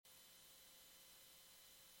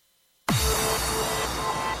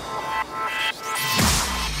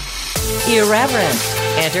Irreverent,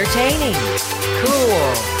 entertaining,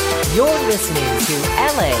 cool. You're listening to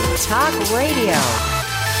LA Talk Radio.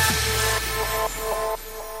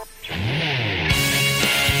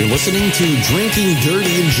 You're listening to Drinking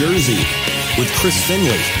Dirty in Jersey with Chris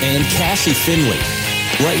Finley and Cassie Finley,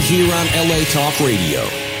 right here on LA Talk Radio.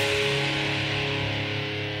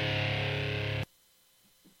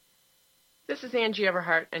 This is Angie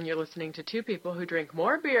Everhart, and you're listening to two people who drink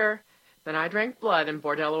more beer than I drank blood in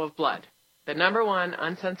Bordello of Blood, the #1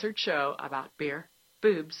 uncensored show about beer,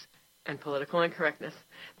 boobs, and political incorrectness.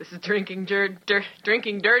 This is Drinking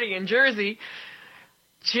Dirty in Jersey.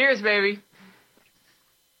 Cheers, baby.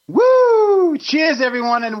 Woo! Cheers,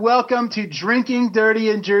 everyone, and welcome to Drinking Dirty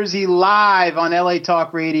in Jersey live on LA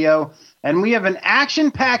Talk Radio. And we have an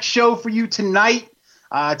action-packed show for you tonight.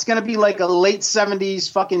 It's going to be like a late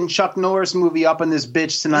 70s fucking Chuck Norris movie up in this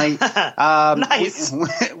bitch tonight. Nice.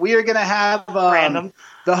 We are going to have Random.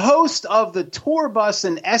 The host of the Tour Bus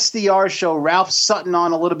and SDR show, Ralph Sutton,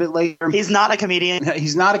 on a little bit later. He's not a comedian.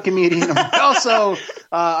 He's not a comedian. We also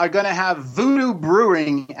are going to have Voodoo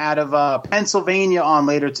Brewing out of Pennsylvania on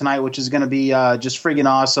later tonight, which is going to be just friggin'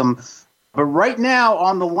 awesome. But right now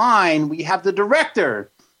on the line, we have the director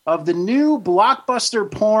of the new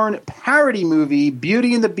blockbuster porn parody movie,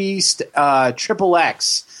 Beauty and the Beast,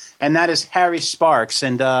 XXX, and that is Harry Sparks.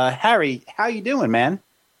 And Harry, how you doing, man?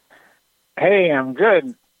 Hey, I'm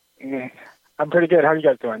good. Yeah, I'm pretty good. How are you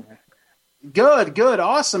guys doing? Good,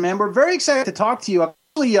 awesome, man. We're very excited to talk to you.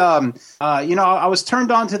 Actually, I was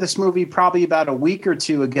turned on to this movie probably about a week or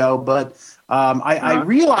two ago, but I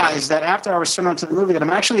realized that after I was turned on to the movie that I'm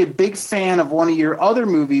actually a big fan of one of your other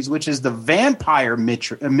movies, which is The Vampire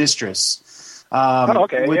Mistress.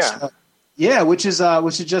 Okay, which, yeah. Which is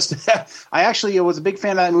just I actually was a big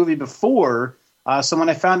fan of that movie before. So when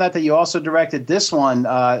I found out that you also directed this one,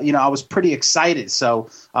 I was pretty excited. So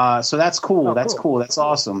that's cool. Oh, that's cool. cool. That's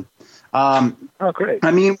awesome. Great.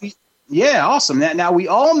 I mean, awesome. Now we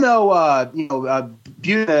all know,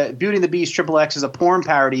 Beauty and the Beast XXX is a porn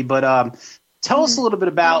parody, but tell us a little bit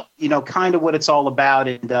about, kind of what it's all about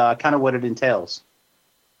and kind of what it entails.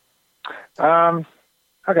 Okay.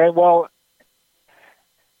 Well,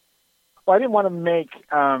 I didn't want to make,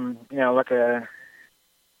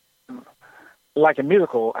 like a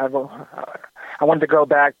musical. I wanted to go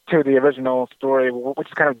back to the original story, which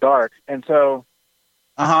is kind of dark, and so,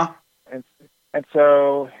 and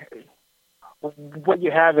so, what you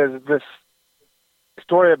have is this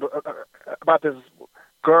story about this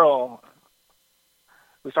girl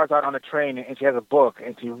who starts out on a train, and she has a book,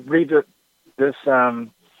 and she reads this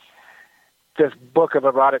book of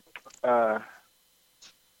erotic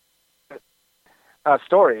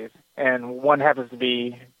stories, and one happens to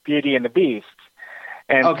be Beauty and the Beast.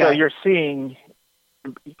 And so you're seeing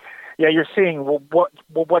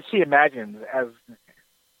what she imagines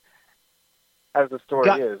as the story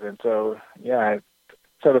is, and so so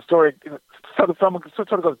the story, so the film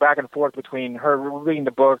sort of goes back and forth between her reading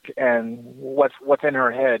the book and what's in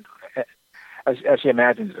her head as she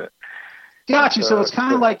imagines it. Gotcha. So it's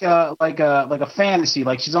kind of like a fantasy.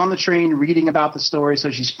 Like she's on the train reading about the story,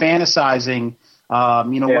 so she's fantasizing.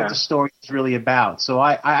 What the story is really about. So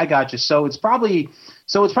I got you. So it's probably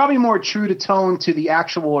more true to tone to the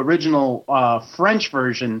actual original French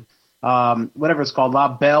version, whatever it's called, La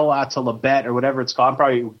Belle à la Bête or whatever it's called. I'm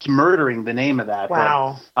probably murdering the name of that.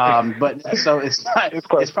 Wow. But so it's not.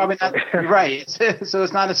 It's probably not right. So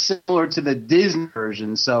it's not as similar to the Disney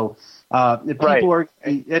version. So.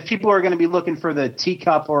 If people are going to be looking for the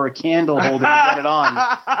teacup or a candle holder to get it on,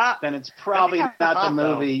 then it's probably not the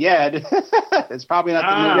movie. Yeah, it's probably not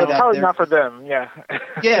the movie. It's probably not for them. Yeah.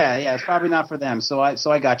 yeah, it's probably not for them. So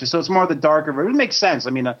I got you. So it's more the darker version. It makes sense. I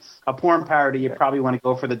mean, a porn parody, you probably want to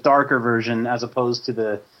go for the darker version as opposed to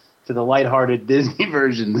the lighthearted Disney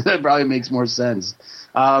version. That probably makes more sense.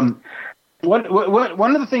 One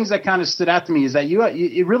of the things that kind of stood out to me is that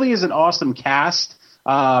it really is an awesome cast.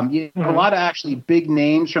 You have a lot of actually big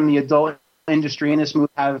names from the adult industry in this movie.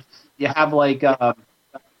 You have like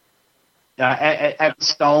Ed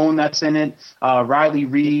Stone that's in it, Riley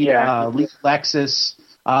Reid, Lee Lexus,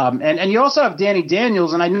 and you also have Danny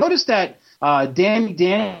Daniels. And I noticed that Danny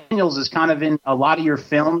Daniels is kind of in a lot of your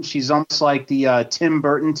films. She's almost like the Tim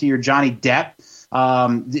Burton to your Johnny Depp.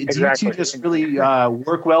 Do you two just really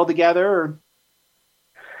work well together? Or?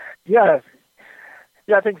 Yeah,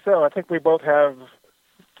 I think so. I think we both have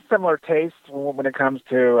similar tastes when it comes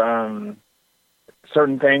to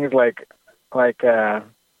certain things like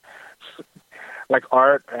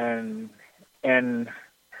art and I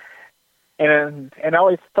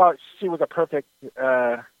always thought she was a perfect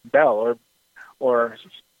Belle or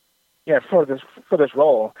for this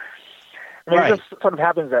role. I mean, Right. it just sort of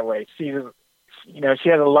happens that way. She has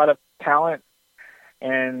a lot of talent,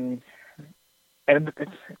 and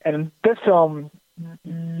this film,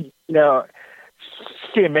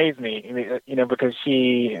 she amazed me, because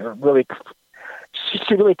she really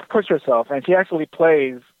pushed herself, and she actually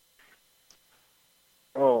plays,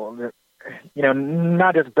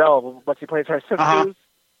 not just Belle, but she plays her sisters,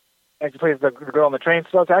 and she plays the girl on the train.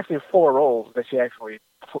 So it's actually 4 roles that she actually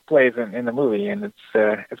plays in the movie, and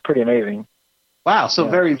it's pretty amazing. Wow, so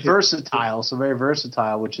very versatile. So very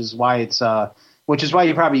versatile, which is why you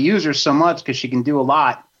probably use her so much, because she can do a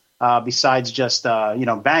lot besides just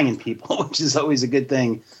banging people, which is always a good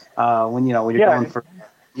thing when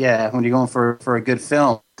you're going for a good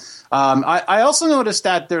film. I also noticed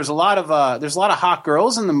that there's a lot of hot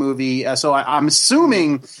girls in the movie, so I'm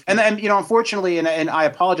assuming, and unfortunately, and I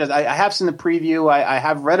apologize, I have seen the preview, I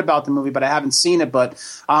have read about the movie, but I haven't seen it. But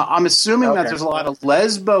I'm assuming that there's a lot of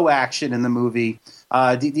lesbo action in the movie.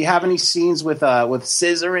 Do you have any scenes with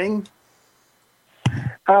scissoring?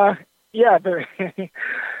 Yeah, there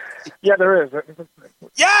is.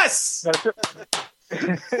 Yes.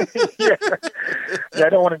 Yeah, I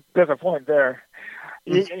don't want to disappoint there.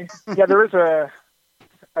 Yeah, there is a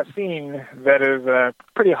scene that is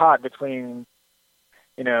pretty hot between,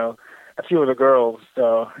 a few of the girls.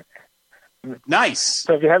 So nice.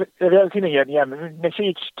 So if you haven't seen it yet, make sure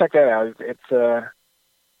you check that out.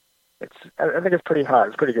 I think it's pretty hot.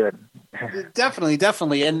 It's pretty good.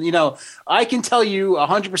 Definitely. And, I can tell you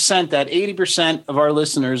 100% that 80% of our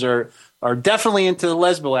listeners are definitely into the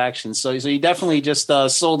lesbo action. So you definitely just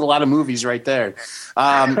sold a lot of movies right there.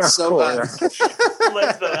 Lesbo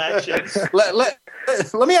action. Let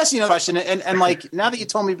me ask you another question. And like, now that you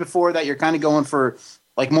told me before that you're kind of going for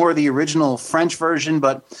like more of the original French version,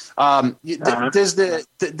 but does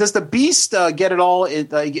the Beast get it on in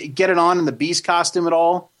the Beast costume at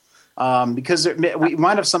all? Because we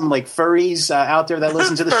might have some like furries out there that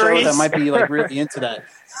listen to the show that might be like really into that.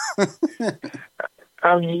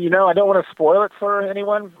 I don't want to spoil it for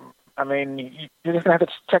anyone. I mean, you're just gonna have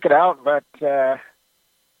to check it out. But I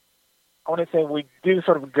want to say we do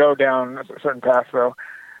sort of go down a certain path, though.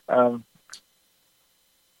 I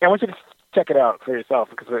want you to check it out for yourself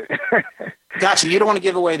because. Gotcha. You don't want to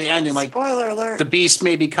give away the ending, like spoiler alert. The Beast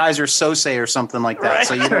may be Kaiser Sose or something like that. Right.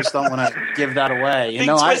 So you just don't want to give that away. Big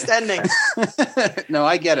twist ending. No,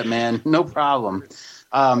 I get it, man. No problem.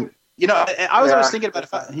 I was thinking about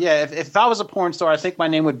if I was a porn star, I think my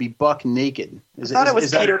name would be Buck Naked. I thought it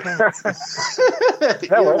was Peter Pan.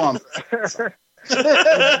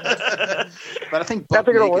 But I think Buck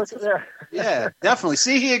Naked. Yeah, definitely.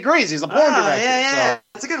 See, he agrees. He's a porn director. Yeah. So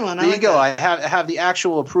That's a good one. There you go. I have the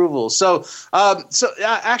actual approval. So,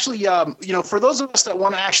 actually, for those of us that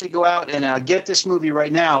want to actually go out and get this movie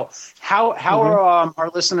right now, how are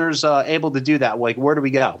our listeners able to do that? Like, where do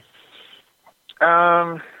we go?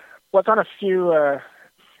 Well, it's on a few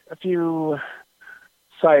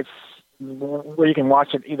sites where you can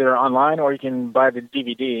watch it either online or you can buy the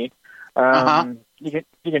DVD. You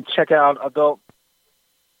can check out adult.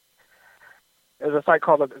 There's a site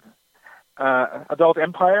called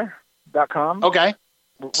adultempire.com. Okay.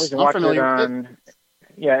 We can watch it on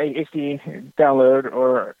HD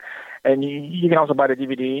download and you can also buy the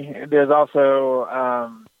DVD. There's also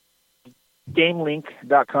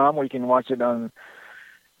GameLink.com where you can watch it on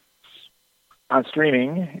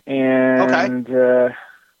streaming. And I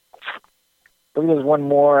believe there's one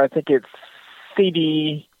more. I think it's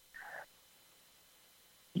CD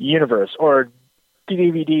Universe or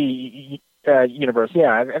DVD Universe.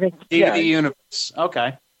 Yeah, I think DVD Universe.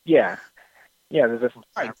 Okay. Yeah. There's a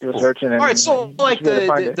search and all right. So like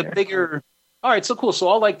the bigger. All right, so cool. So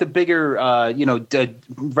all like the bigger, the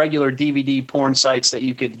regular DVD porn sites that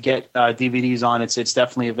you could get DVDs on, it's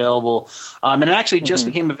definitely available. And it actually just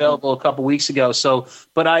became available a couple weeks ago. So,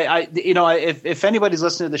 but if anybody's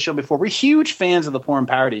listened to the show before, we're huge fans of the porn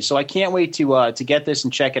parodies. So I can't wait to get this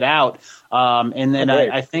and check it out. And then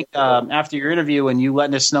I think after your interview and you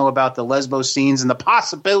letting us know about the lesbo scenes and the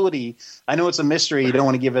possibility, I know it's a mystery, you don't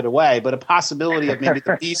want to give it away, but a possibility of maybe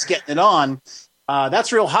the Beast getting it on.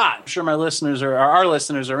 That's real hot. I'm sure our listeners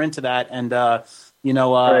are into that, and I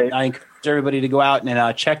encourage everybody to go out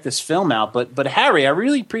and check this film out. But Harry, I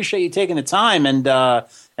really appreciate you taking the time and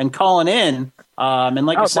calling in. And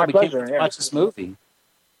like you said, we can't watch this movie.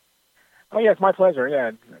 Oh yeah, it's my pleasure.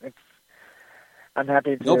 Yeah, I'm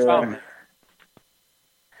happy to. No problem.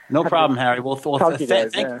 No problem, Harry. We'll talk to you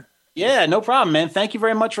guys. Yeah, no problem, man. Thank you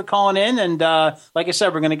very much for calling in. And like I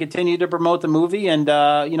said, we're going to continue to promote the movie. And,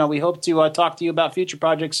 we hope to talk to you about future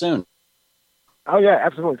projects soon. Oh, yeah,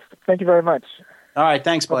 absolutely. Thank you very much. All right.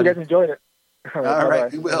 Thanks, buddy. Hope you guys enjoyed it. All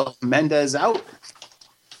right, we will. Mendez out.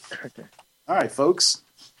 All right, folks.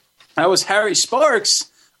 That was Harry Sparks.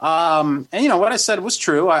 And you know what I said was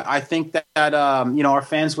true. I think that our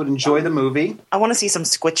fans would enjoy the movie. I want to see some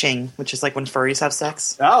squitching, which is like when furries have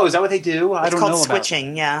sex. Oh, is that what they do? I don't know. It's called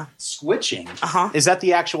squitching. Yeah. Squitching. Is that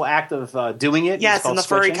the actual act of doing it? Yeah, it's in the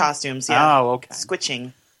furry costumes. Yeah. Oh, okay.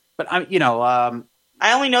 Squitching. But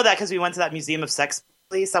I only know that because we went to that Museum of Sex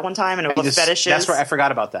place that one time, and it was fetishes. That's right. I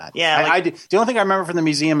forgot about that. Yeah, the only thing I remember from the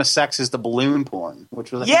Museum of Sex is the balloon porn,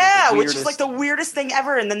 which was which is like the weirdest thing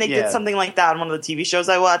ever. And then they did something like that on one of the TV shows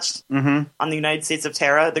I watched on the United States of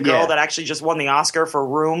Terra. The girl that actually just won the Oscar for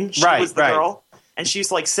Room, she was the girl. And she used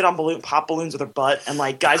to like sit on pop balloons with her butt, and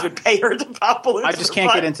like guys would pay her to pop balloons. I just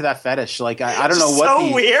can't get into that fetish. Like I don't know what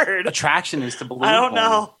the weird attraction is to balloon. I don't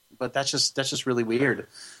know, but that's just really weird.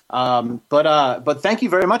 But thank you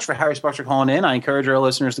very much for Harry Sparks for calling in. I encourage our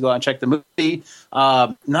listeners to go out and check the movie.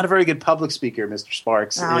 Not a very good public speaker, Mr.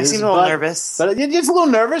 Sparks. No, he seems a little nervous. But it's a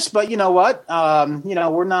little nervous. But you know what?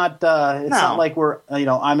 We're not. It's not like we're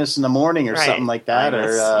Imus in the morning or something like that.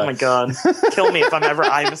 Or oh my god, kill me if I'm ever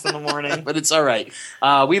Imus in the morning. But it's all right.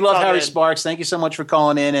 We love Harry Sparks. Thank you so much for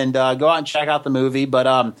calling in, and go out and check out the movie.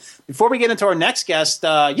 But before we get into our next guest,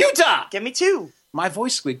 Utah, give me two. My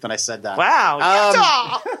voice squeaked when I said that. Wow,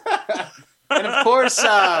 Utah! And of course,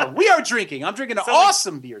 we are drinking. I'm drinking an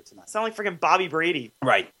awesome beer tonight. Sound like freaking Bobby Brady.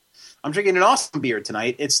 Right. I'm drinking an awesome beer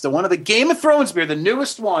tonight. It's one of the Game of Thrones beer, the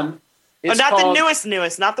newest one. It's not the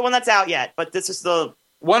newest, not the one that's out yet, but this is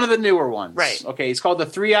one of the newer ones. Right. Okay, it's called the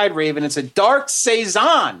Three-Eyed Raven. It's a dark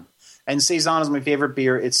Saison. And Saison is my favorite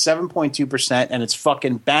beer. It's 7.2%, and it's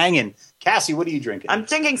fucking banging. Cassie, what are you drinking? I'm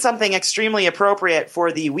drinking something extremely appropriate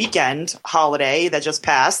for the weekend holiday that just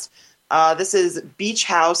passed. This is Beach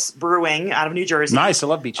House Brewing out of New Jersey. Nice, I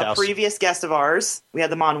love Beach House. A previous guest of ours. We had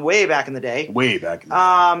them on way back in the day. Way back in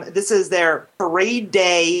the day. This is their Parade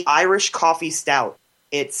Day Irish Coffee Stout.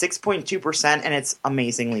 It's 6.2%, and it's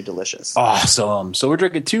amazingly delicious. Awesome. So we're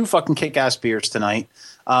drinking two fucking kick-ass beers tonight.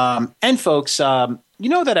 And folks, you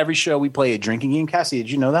know that every show we play a drinking game. Cassie, did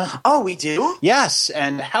you know that? Oh, we do? Yes.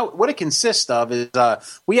 And what it consists of is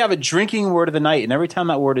we have a drinking word of the night, and every time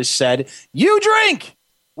that word is said, you drink.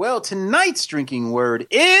 Well, tonight's drinking word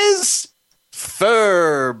is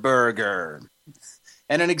Furburger.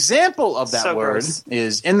 And an example of that word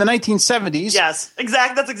is in the 1970s. Yes,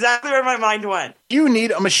 exactly. That's exactly where my mind went. You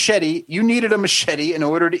needed a machete in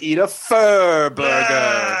order to eat a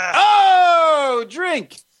Furburger. Oh,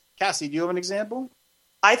 drink. Cassie, do you have an example?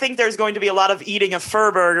 I think there's going to be a lot of eating of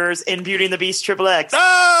Furburgers in Beauty and the Beast Triple X.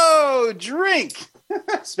 Oh, drink.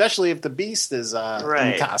 Especially if the Beast is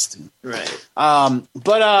in costume. Right. But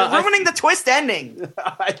you're ruining the twist ending.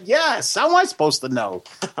 Yes. How am I supposed to know?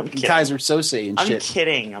 I'm kidding. You guys are so saying shit.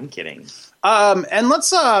 I'm kidding. And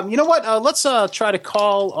let's you know what? Let's try to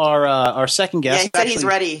call our second guest. Yeah, he said he's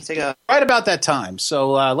ready to go. Right about that time.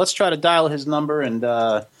 So let's try to dial his number and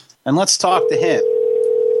let's talk to him.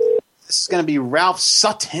 This is going to be Ralph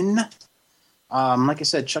Sutton. Like I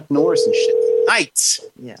said, Chuck Norris and shit tonight.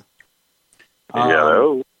 Yeah.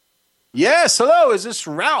 Hello. Yes, hello. Is this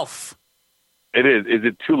Ralph? It is. Is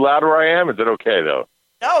it too loud where I am? Is it okay though?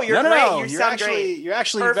 No, you're great. No. You sound great. You're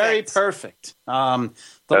actually very perfect. That's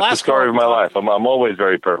the story of my life. I'm always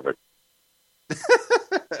very perfect.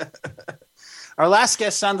 Our last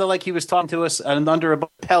guest sounded like he was talking to us under a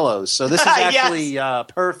pillows, so this is actually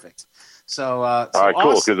perfect. So, all right,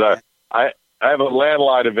 cool. Because I have a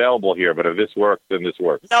landline available here, but if this works, then this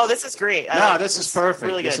works. No, this is great. This is perfect.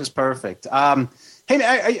 Really good. This is perfect.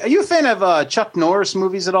 Hey, are you a fan of Chuck Norris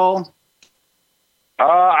movies at all?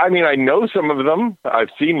 I mean, I know some of them. I've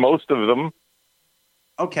seen most of them.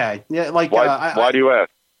 Okay. Yeah. Like, why do you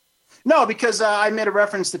ask? No, because I made a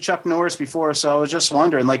reference to Chuck Norris before, so I was just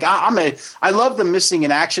wondering. Like, I love the missing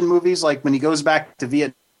in action movies. Like when he goes back to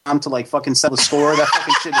Vietnam to like fucking settle the score. That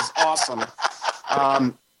fucking shit is awesome.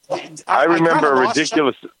 I remember a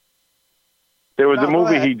ridiculous. There was a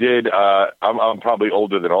movie he did. I'm probably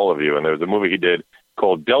older than all of you, and there was a movie he did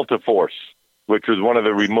called Delta Force, which was one of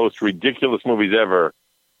the most ridiculous movies ever.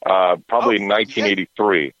 Probably in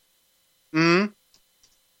 1983. Hmm.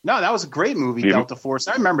 No, that was a great movie, Delta Force.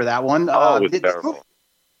 I remember that one. It was terrible.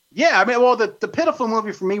 Yeah, I mean, well, the pitiful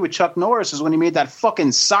movie for me with Chuck Norris is when he made that fucking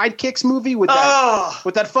Sidekicks movie with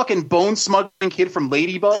that fucking bone smuggling kid from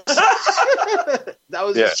Ladybugs. That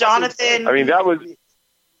was Jonathan. I mean, that was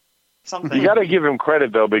something. You got to give him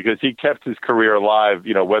credit though, because he kept his career alive.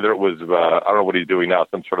 You know, whether it was I don't know what he's doing now,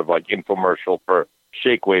 some sort of like infomercial for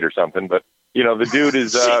Shake Weight or something. But you know, the dude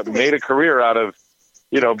is made a career out of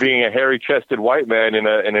being a hairy-chested white man in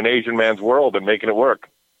an Asian man's world and making it work.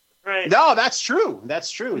 Right. No, that's true.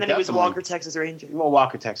 That's true. And then definitely. he was Walker, Texas Ranger. Well,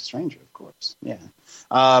 Walker, Texas Ranger, of course. Yeah.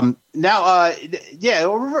 Now,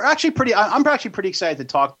 we're actually pretty. I'm actually pretty excited to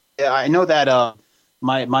talk. I know that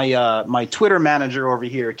my Twitter manager over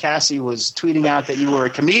here, Cassie, was tweeting out that you were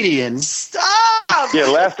a comedian. Stop. Yeah,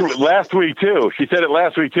 last week too. She said it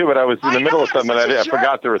last week too, but I was in the middle of something. I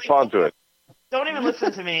forgot to respond to it. Don't even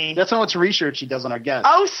listen to me. That's how much research she does on our guests.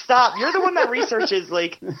 Oh, stop! You're the one that researches.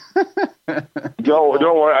 Like, don't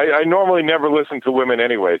worry. I normally never listen to women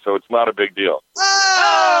anyway, so it's not a big deal.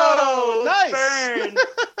 Oh, nice.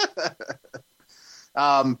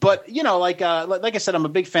 But like I said, I'm a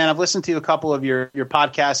big fan. I've listened to a couple of your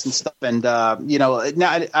podcasts and stuff, and now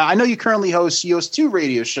I know you currently host 2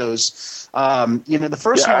 radio shows. The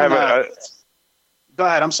first one. Go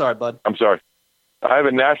ahead. I'm sorry, bud. I'm sorry. I have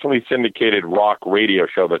a nationally syndicated rock radio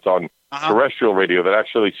show that's on terrestrial radio that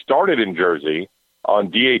actually started in Jersey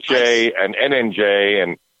on DHA and NNJ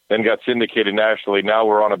and then got syndicated nationally. Now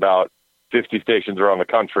we're on about 50 stations around the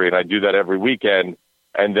country, and I do that every weekend.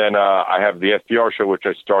 And then I have the SDR show, which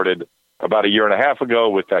I started about a year and a half ago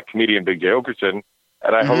with that comedian Big J. Okerson.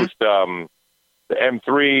 And I host the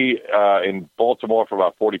M3 in Baltimore for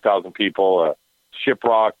about 40,000 people,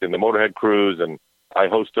 Shiprocked and the Motorhead Cruise, and I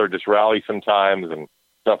host Sturgis Rally sometimes and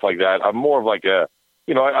stuff like that. I'm more of like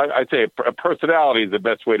I'd say a personality is the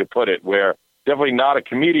best way to put it, where definitely not a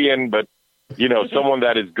comedian, but, someone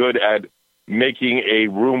that is good at making a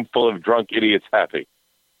room full of drunk idiots happy.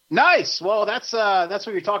 Nice. Well, that's what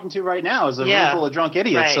you're talking to right now is a room full of drunk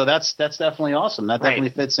idiots. Right. So that's definitely awesome. That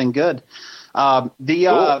definitely fits in good. Cool.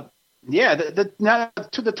 The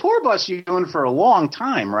tour bus you're doing for a long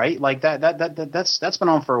time, right? Like that's been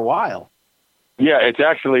on for a while. Yeah, it's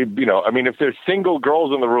actually, if there's single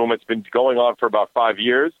girls in the room, it's been going on for about 5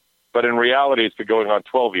 years. But in reality, it's been going on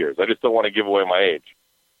 12 years. I just don't want to give away my age.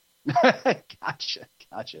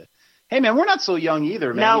 Gotcha. Hey, man, we're not so young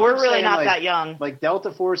either, man. No, we're really not that young. Like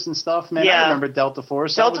Delta Force and stuff, man. Yeah. I remember Delta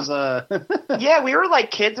Force. Yeah, we were like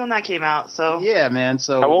kids when that came out. So yeah, man.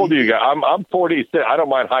 So how old are you guys? I'm 46. I don't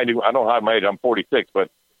mind hiding. I don't hide my age. I'm 46. But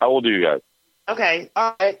how old are you guys? Okay.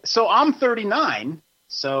 All right. So I'm 39.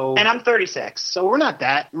 So and I'm 36. So we're not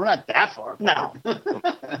that far apart. No.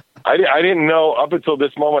 I didn't know up until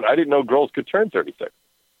this moment. I didn't know girls could turn 36.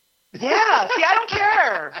 Yeah. See, I don't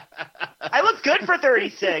care. I look good for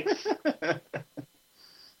 36.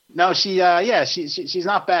 No, she's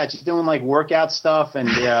not bad. She's doing like workout stuff, and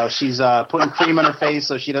she's putting cream on her face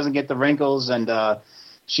so she doesn't get the wrinkles, and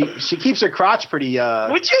she keeps her crotch pretty.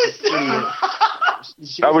 Would you?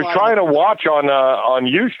 I was trying to watch on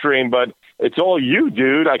Ustream, but it's all you,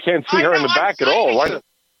 dude. I can't see her in the back at all.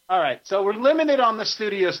 All right, so we're limited on the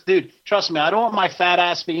studios. Dude, trust me, I don't want my fat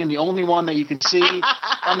ass being the only one that you can see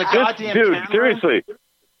on the goddamn camera. Dude, seriously.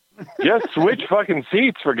 Just switch fucking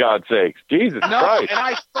seats, for God's sakes. Jesus Christ. And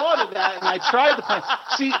I thought of that, and I tried to plan.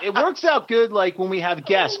 See, it works out good like when we have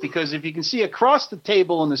guests, because if you can see across the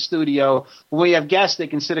table in the studio, when we have guests, they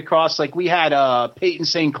can sit across. Like we had Peyton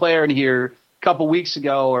St. Clair in here a couple weeks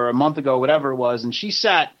ago or a month ago, whatever it was, and she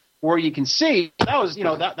sat where you can see. That was,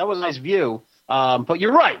 that was a nice view. But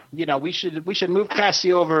you're right. We should move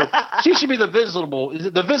Cassie over. She should be the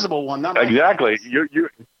visible one. Not exactly.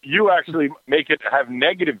 You actually make it have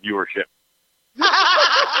negative viewership.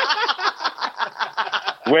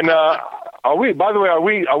 When are we? By the way, are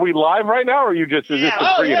we live right now, or are you just is this a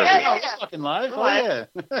pre-interview? Yeah, we're fucking live. Oh yeah.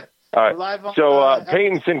 All right. Live on, so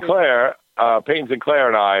Peyton Sinclair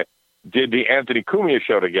and I did the Anthony Cumia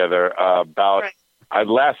show together about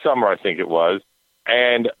last summer, I think it was.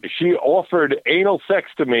 And she offered anal sex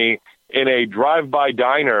to me in a drive-by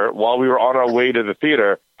diner while we were on our way to the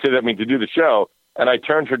theater to do the show, and I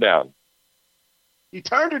turned her down. You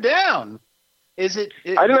turned her down? I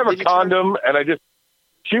didn't have a condom, and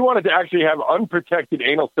she wanted to actually have unprotected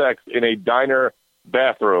anal sex in a diner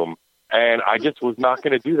bathroom, and I just was not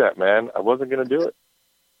going to do that, man. I wasn't going to do it.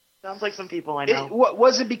 Sounds like some people I know.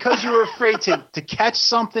 Was it because you were afraid to catch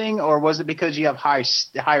something, or was it because you have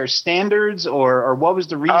higher standards, or what was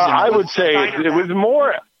the reason? I would say it was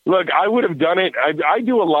more. Look, I would have done it. I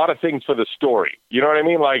do a lot of things for the story. You know what I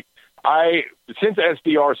mean? Like since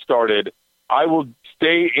SDR started, I will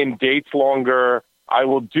stay in dates longer. I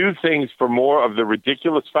will do things for more of the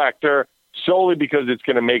ridiculous factor solely because it's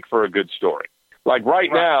going to make for a good story. Like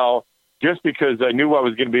right now, just because I knew I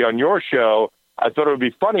was going to be on your show, I thought it would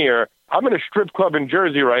be funnier. I'm in a strip club in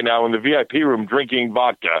Jersey right now in the VIP room drinking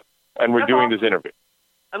vodka, and we're doing this interview.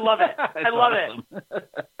 I love it. I love it.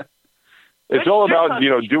 It's all about,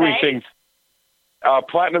 doing things.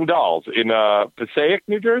 Platinum Dolls in Passaic,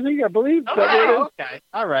 New Jersey, I believe. Okay.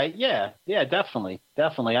 All right. Yeah. Yeah, definitely.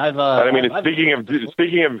 Speaking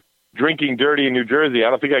of drinking dirty in New Jersey, I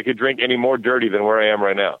don't think I could drink any more dirty than where I am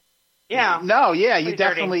right now. Yeah. No, yeah, you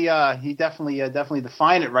definitely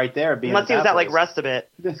define it right there. Unless he was at like rest of it.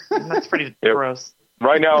 That's pretty gross.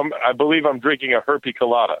 Right now, I believe I'm drinking a herpes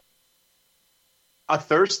colada. A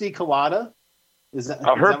thirsty colada? Is that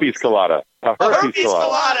a herpes colada? A herpes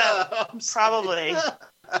colada. Probably.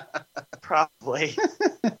 Probably.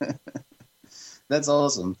 That's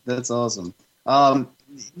awesome.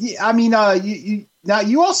 Yeah, I mean, you now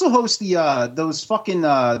you also host the those fucking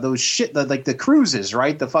the cruises,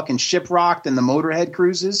 right? The fucking Shiprocked and the Motorhead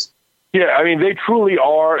cruises. Yeah, I mean, they truly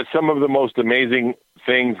are some of the most amazing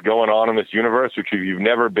things going on in this universe, which if you've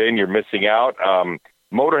never been, you're missing out.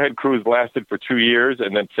 Motorhead cruise lasted for 2 years,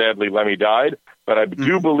 and then sadly Lemmy died. But I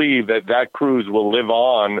do believe that cruise will live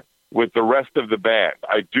on with the rest of the band.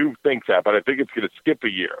 I do think that, but I think it's going to skip a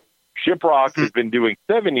year. Shiprock has been doing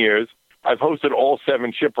 7 years. I've hosted all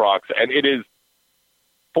 7 Shiprocks, and it is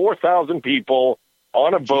 4,000 people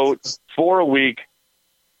on a boat for a week,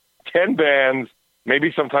 10 bands,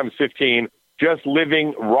 maybe sometimes 15, just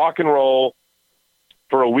living rock and roll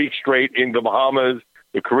for a week straight in the Bahamas,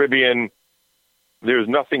 the Caribbean. There's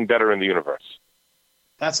nothing better in the universe.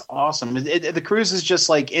 That's awesome. The cruise is just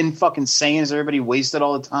like in fucking insane. Is everybody wasted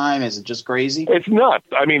all the time? Is it just crazy? It's nuts.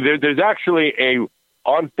 I mean, there's actually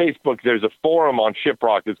on Facebook, there's a forum on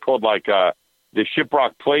Shiprock. It's called like the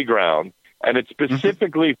Shiprock Playground, and it's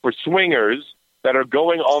specifically for swingers that are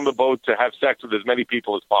going on the boat to have sex with as many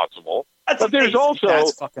people as possible. But there's also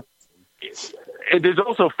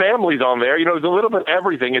families on there. You know, there's a little bit of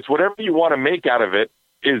everything. It's whatever you want to make out of it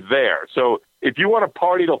is there. So if you want to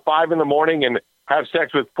party till 5 a.m. and have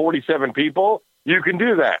sex with 47 people, you can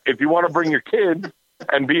do that. If you want to bring your kids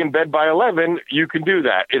and be in bed by 11, you can do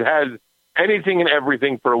that. It has anything and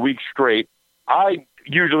everything for a week straight. I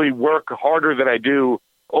usually work harder than I do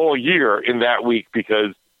all year in that week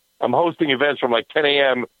because I'm hosting events from like 10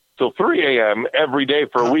 a.m. till 3 a.m. every day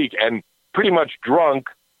for a week and pretty much drunk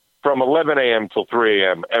from 11 a.m. till 3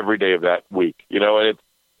 a.m. every day of that week. You know, and it's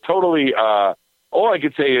totally all I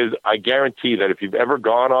could say is I guarantee that if you've ever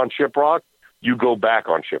gone on Shiprock, you go back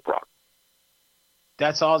on Shiprock.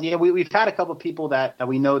 That's all. Yeah, we've had a couple of people that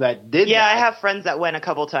we know that did. Yeah, that. I have friends that went a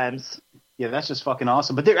couple times. Yeah, that's just fucking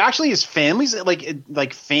awesome. But there actually is families,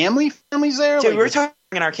 like families there. Dude, like, we're talking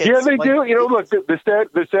our kids. Yeah, they do. You know, look, the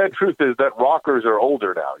sad truth is that rockers are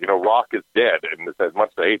older now. You know, rock is dead, and as much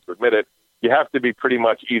as I hate to admit it, you have to be pretty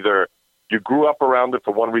much either you grew up around it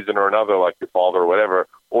for one reason or another, like your father or whatever,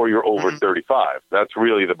 or you're over 35. That's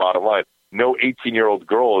really the bottom line. No 18-year-old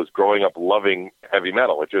girl is growing up loving heavy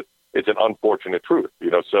metal. It's an unfortunate truth, you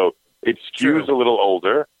know. So it skews a little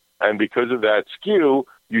older, and because of that skew,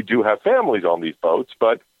 you do have families on these boats.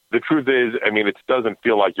 But the truth is, I mean, it doesn't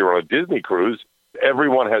feel like you're on a Disney cruise.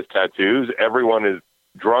 Everyone has tattoos. Everyone is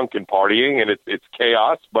drunk and partying, and it's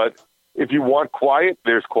chaos. But if you want quiet,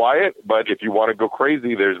 there's quiet. But if you want to go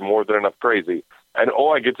crazy, there's more than enough crazy. And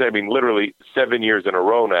all I could say, I mean, literally 7 years in a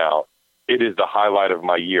row now, it is the highlight of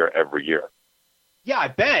my year every year. Yeah, I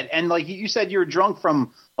bet. And like you said, you're drunk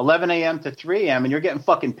from 11 a.m. to 3 a.m. and you're getting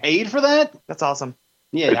fucking paid for that? That's awesome.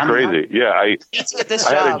 Yeah, it's crazy. Yeah, I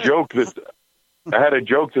had a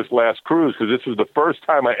joke this last cruise because this was the first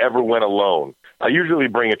time I ever went alone. I usually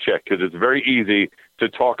bring a chick because it's very easy to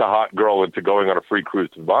talk a hot girl into going on a free cruise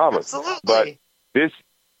to the Bahamas. Absolutely. But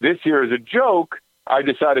this year, as a joke, I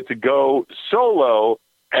decided to go solo,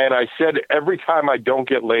 and I said every time I don't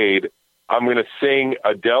get laid, I'm going to sing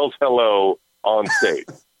Adele's Hello on stage.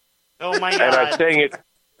 Oh, my God. And I sang it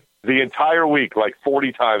the entire week, like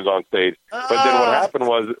 40 times on stage. But then what happened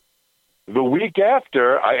was the week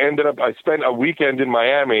after, I spent a weekend in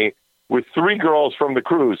Miami with 3 girls from the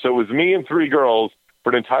cruise. So it was me and 3 girls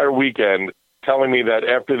for an entire weekend telling me that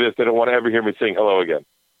after this, they don't want to ever hear me sing hello again.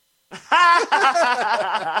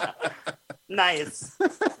 Nice.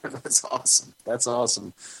 That's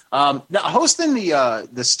awesome. Now hosting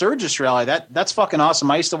the Sturgis rally, that's fucking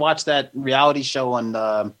awesome. I used to watch that reality show on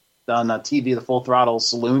TV, the Full Throttle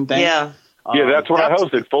Saloon thing. Yeah. Yeah, that's what I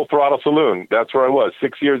hosted, Full Throttle Saloon. That's where I was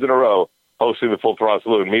 6 years in a row hosting the Full Throttle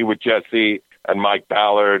Saloon. Me with Jesse and Mike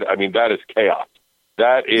Ballard. I mean, that is chaos.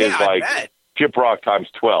 That is Shiprock times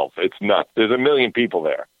 12. It's nuts. There's a million people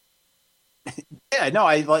there. Yeah, no,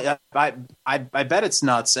 I bet it's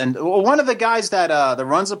nuts. And one of the guys that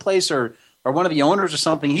runs the place, or one of the owners or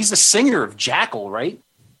something, he's the singer of Jackal, right?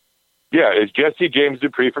 Yeah, it's Jesse James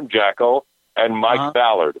Dupree from Jackal and Mike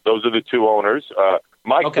Ballard. Those are the 2 owners.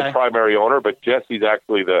 Mike's the primary owner, but Jesse's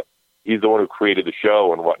actually he's the one who created the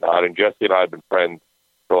show and whatnot. And Jesse and I have been friends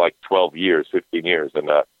for like 12 years, 15 years. And,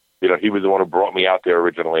 you know, he was the one who brought me out there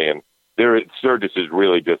originally. And Sturgis is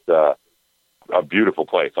really just a beautiful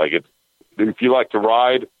place. Like if you like to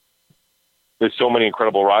ride, there's so many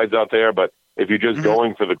incredible rides out there. But if you're just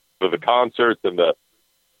going for the concerts and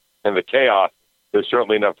the chaos, there's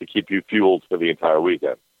certainly enough to keep you fueled for the entire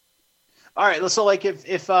weekend. All right, so like if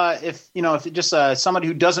just somebody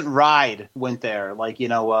who doesn't ride went there, like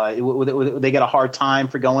would they get a hard time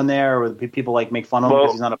for going there, or would people like make fun of him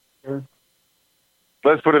because he's not a biker?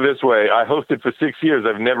 Let's put it this way: I hosted for 6 years.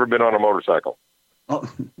 I've never been on a motorcycle. Oh,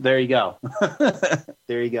 there you go.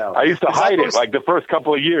 There you go. I used to hide it. Like the first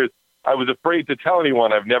couple of years, I was afraid to tell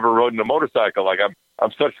anyone I've never ridden a motorcycle. Like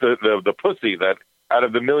I'm such the pussy that out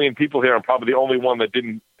of the million people here, I'm probably the only one that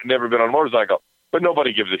never been on a motorcycle. But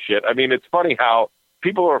nobody gives a shit. I mean, it's funny how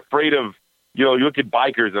people are afraid of, you look at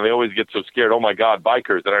bikers and they always get so scared. Oh my God,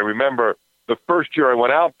 bikers. And I remember the first year I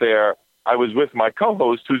went out there, I was with my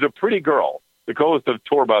co-host, who's a pretty girl. The co-host of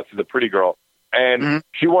Tour Bus is a pretty girl. And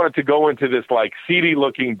she wanted to go into this like seedy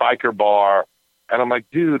looking biker bar. And I'm like,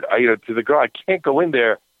 dude, to the girl, I can't go in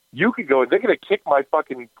there. You could go. They're going to kick my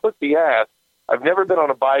fucking pussy ass. I've never been on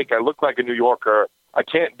a bike. I look like a New Yorker. I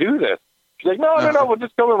can't do this. She's like, no, we'll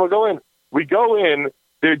just go in. We'll go in. We go in.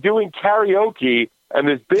 They're doing karaoke, and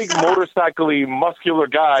this big motorcycle-y, muscular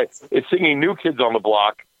guy is singing New Kids on the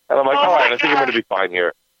Block. And I'm like, all right, I think I'm going to be fine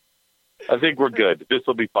here. I think we're good. This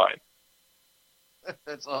will be fine.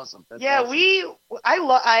 That's awesome. Awesome.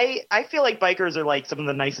 I feel like bikers are like some of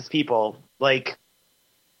the nicest people, like,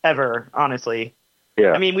 ever, honestly.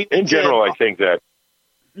 Yeah. I mean, in general, I think that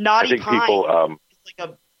Naughty Pine people, it's like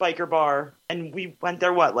a biker bar, and we went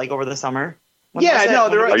there, over the summer? Are you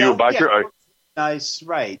a biker? Yeah, nice,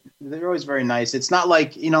 right. They're always very nice. It's not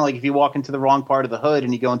like, like if you walk into the wrong part of the hood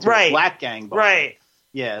and you go into a black gang bar. Right.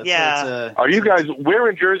 Yeah. Are you guys, where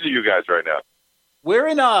in Jersey are you guys right now? We're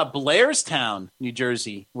in Blairstown, New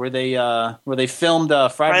Jersey, where they filmed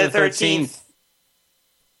Friday the 13th.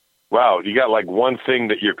 Wow, you got like one thing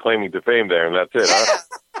that you're claiming to fame there, and that's it,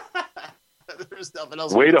 huh? There's nothing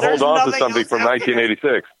else. Way to hold on to something from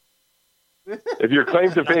 1986. If your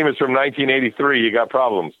claim to fame is from 1983, you got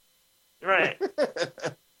problems. Right.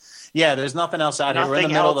 Yeah, there's nothing else out here. We're in the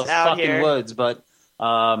middle of the fucking woods, but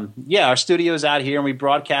our studio's out here, and we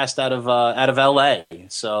broadcast out of LA.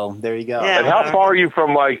 So there you go. Yeah. And how far are you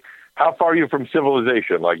from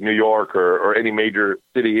civilization, like New York or any major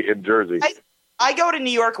city in Jersey? I go to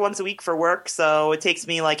New York once a week for work, so it takes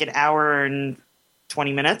me like an hour and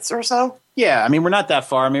 20 minutes or so. Yeah, I mean, we're not that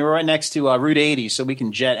far. I mean, we're right next to Route 80, so we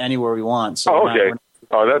can jet anywhere we want. So okay.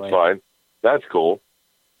 That's fine. That's cool.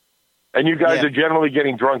 And you guys are generally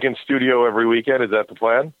getting drunk in studio every weekend. Is that the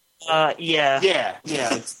plan? Yeah. Yeah,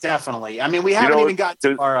 it's definitely. I mean, we haven't even got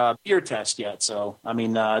to our beer test yet, so I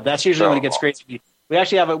mean, that's usually when it gets crazy. We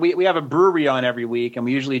actually have we have a brewery on every week, and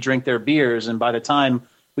we usually drink their beers. And by the time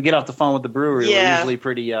we get off the phone with the brewery, we're usually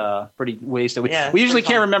pretty wasted. We usually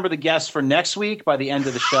can't remember the guests for next week by the end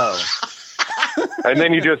of the show. And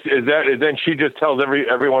then then she just tells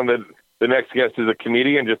everyone that the next guest is a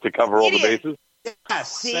comedian just to cover all the bases.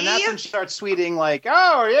 Yes, see? And that's when she starts tweeting like,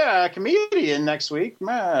 "Oh yeah, a comedian next week."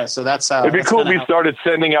 So that's how. It'd be cool if we started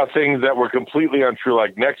sending out things that were completely untrue.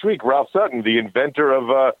 Like next week, Ralph Sutton, the inventor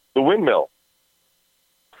of the windmill.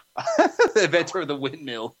 The inventor of the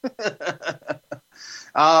windmill.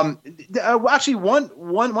 Actually,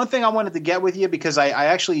 one thing I wanted to get with you, because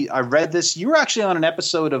I read this. You were actually on an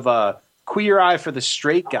episode of Queer Eye for the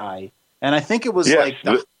Straight Guy, and I think it was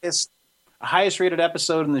the highest rated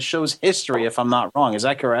episode in the show's history, if I'm not wrong. Is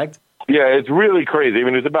that correct? Yeah, it's really crazy. I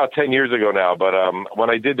mean, it was about 10 years ago now, but when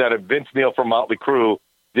I did that, Vince Neil from Motley Crue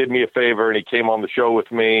did me a favor, and he came on the show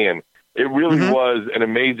with me, and it really was an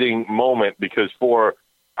amazing moment, because for,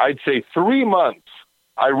 I'd say, 3 months,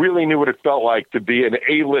 I really knew what it felt like to be an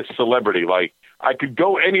A-list celebrity. Like, I could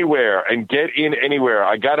go anywhere and get in anywhere.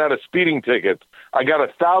 I got out of speeding tickets. I got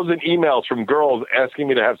 1,000 emails from girls asking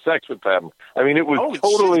me to have sex with them. I mean, it was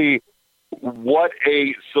totally what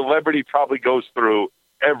a celebrity probably goes through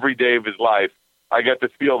every day of his life. I got to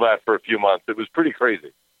feel that for a few months. It was pretty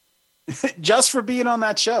crazy. Just for being on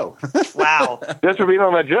that show. Wow. Just for being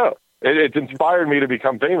on that show. It's inspired me to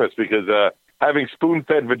become famous, because having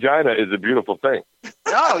spoon-fed vagina is a beautiful thing.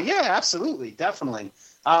 Oh, yeah, absolutely. Definitely.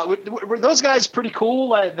 Were those guys pretty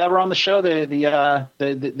cool that were on the show? The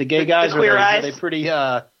gay guys? The queer eyes? Were they pretty...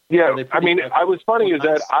 Yeah, I mean, I was funny is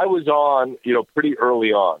that I was on, pretty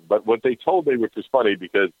early on. But what they told me, which was funny,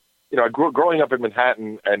 because, growing up in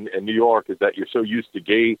Manhattan and New York, is that you're so used to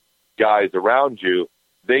gay guys around you.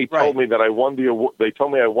 They told me that I won the award. They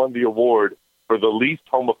told me I won the award for the least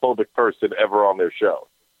homophobic person ever on their show,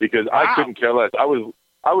 because I couldn't care less. I was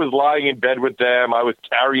lying in bed with them. I was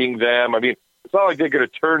carrying them. I mean, it's not like they're going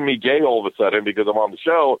to turn me gay all of a sudden because I'm on the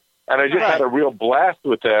show. and I just had a real blast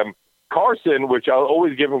with them. Carson, which I'll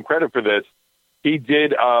always give him credit for this, he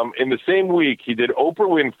did in the same week, he did Oprah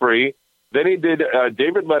Winfrey, then he did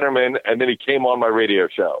David Letterman, and then he came on my radio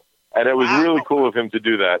show. And it was really cool of him to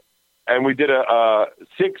do that. And we did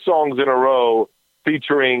 6 songs in a row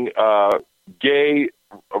featuring gay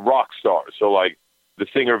rock stars. So, like, the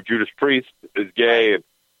singer of Judas Priest is gay, and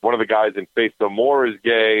one of the guys in Faith No More is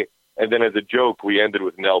gay. And then as a joke, we ended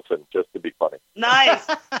with Nelson, just to be funny. Nice.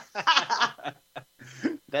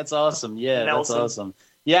 That's awesome. Yeah, Nelson. That's awesome.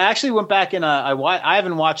 Yeah, I actually went back and I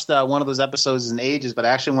haven't watched one of those episodes in ages, but I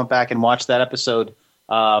actually went back and watched that episode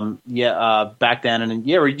back then. And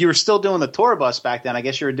you were still doing the tour bus back then. I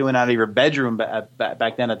guess you were doing it out of your bedroom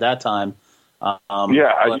back then at that time.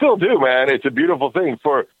 I still do, man. It's a beautiful thing.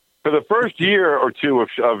 For the first year or two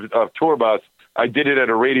of tour bus, I did it at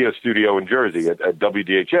a radio studio in Jersey at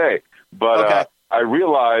WDHA. But I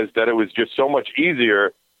realized that it was just so much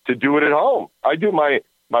easier to do it at home. I do my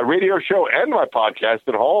radio show and my podcast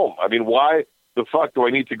at home. I mean, why the fuck do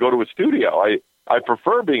I need to go to a studio? I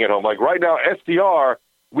prefer being at home. Like right now, SDR,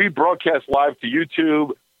 we broadcast live to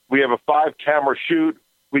YouTube. We have a 5-camera shoot.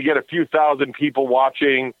 We get a few thousand people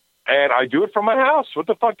watching, and I do it from my house. What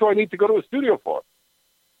the fuck do I need to go to a studio for?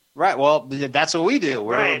 Right. Well, that's what we do.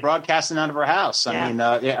 We're broadcasting out of our house. I mean,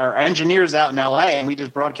 our engineer's out in L.A., and we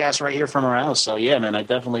just broadcast right here from our house. So, yeah, man, I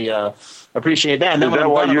definitely appreciate that. And is that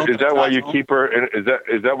why you keep her?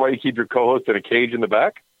 Is that why you keep your co-host in a cage in the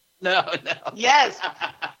back? No. Yes.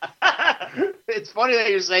 It's funny that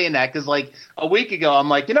you're saying that because, like, a week ago, I'm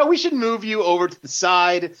like, we should move you over to the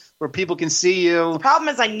side where people can see you. The problem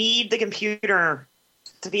is I need the computer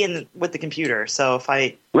to be with the computer. So if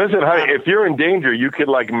I listen, honey, if you're in danger, you could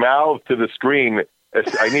like mouth to the screen.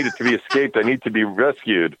 I need it to be escaped. I need to be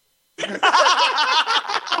rescued. Hold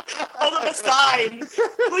up a sign.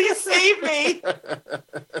 Please save me.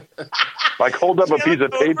 Like hold up a piece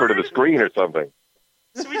of paper to the screen or something.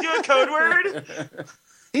 Should we do a code word?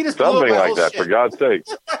 He just something like that, for God's sake.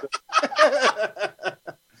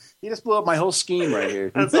 He just blew up my whole scheme right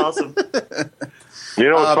here. That's awesome. You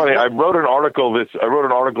know what's funny? I wrote an article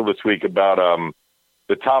this week about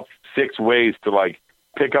the top 6 ways to like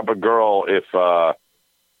pick up a girl if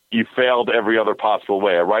you failed every other possible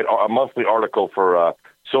way. I write a monthly article for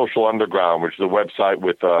Social Underground, which is a website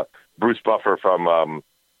with Bruce Buffer from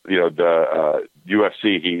the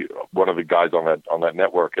UFC. He one of the guys on that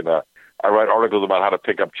network, and I write articles about how to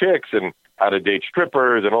pick up chicks and how to date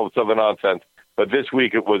strippers and all this other nonsense. But this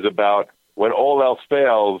week it was about when all else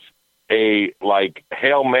fails, a like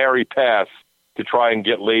Hail Mary pass to try and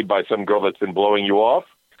get laid by some girl that's been blowing you off.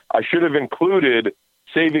 I should have included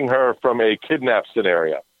saving her from a kidnap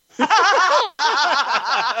scenario.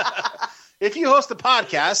 If you host a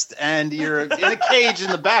podcast and you're in a cage in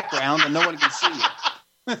the background and no one can see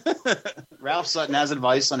you, Ralph Sutton has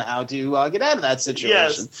advice on how to get out of that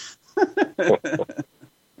situation. Yes.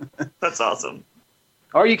 That's awesome.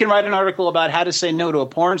 Or you can write an article about how to say no to a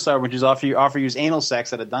porn star, which is offer you anal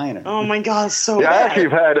sex at a diner. Oh my God, so bad. I actually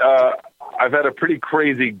I've had a pretty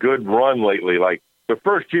crazy good run lately. Like the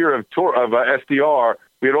first year of SDR,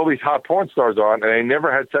 we had all these hot porn stars on, and I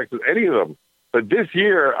never had sex with any of them. But this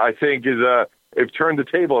year, I think it turned the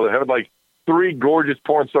table. It had like 3 gorgeous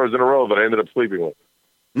porn stars in a row that I ended up sleeping with.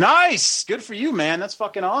 Nice, good for you, man. That's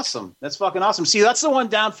fucking awesome. See, that's the one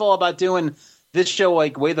downfall about doing this show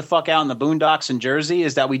like way the fuck out in the boondocks in Jersey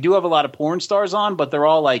is that we do have a lot of porn stars on, but they're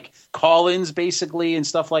all like call-ins basically and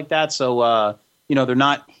stuff like that. So, they're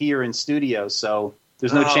not here in studio. So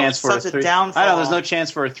there's no chance for a downfall. I know there's no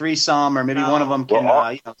chance for a threesome or maybe one of them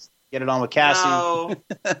can, get it on with Cassie. No.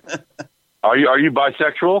 Are you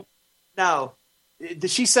bisexual? No.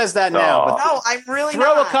 She says that now. But no, I'm really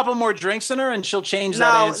throw not. a couple more drinks in her and she'll change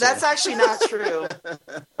that answer. No, that's actually not true.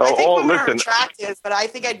 I think women are attractive, but I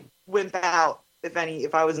think I'd wimp out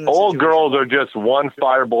if I was in this All situation. girls are just one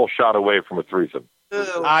fireball shot away from a threesome.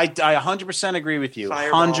 Ooh. I 100% agree with you.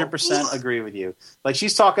 100% agree with you. Like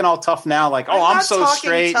she's talking all tough now, like, I'm so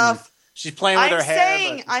straight. She's playing with her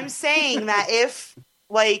hair. I'm saying that if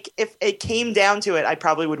it came down to it, I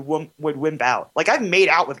probably would wimp out. Like I've made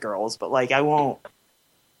out with girls, but like I won't.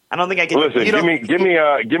 I don't think I can. Listen, give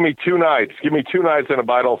me 2 nights. Give me 2 nights and a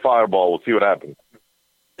Bidol Fireball. We'll see what happens.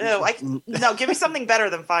 No, give me something better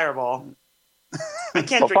than Fireball. I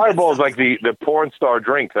can't drink Fireball is like the porn star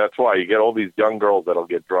drink. That's why you get all these young girls that'll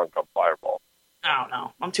get drunk on Fireball. Oh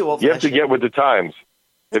no, I'm too old for that. You have to get with the times.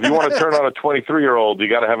 If you want to turn on a 23-year-old, you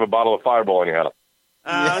got to have a bottle of Fireball in your house.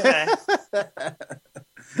 Okay.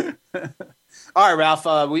 All right,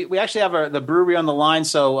 Ralph. We actually have the brewery on the line,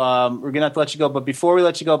 so we're gonna have to let you go. But before we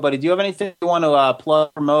let you go, buddy, do you have anything you want to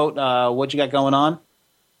plug, promote? What you got going on?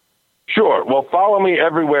 Sure. Well, follow me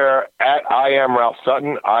everywhere at I am Ralph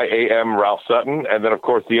Sutton, I-A-M Ralph Sutton. And then, of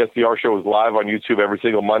course, the SDR show is live on YouTube every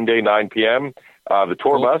single Monday, 9 p.m. The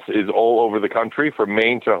tour bus is all over the country from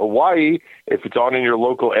Maine to Hawaii. If it's on in your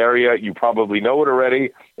local area, you probably know it already.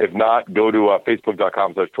 If not, go to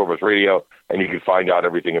facebook.com/tourbusradio, and you can find out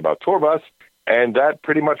everything about Tour Bus. And that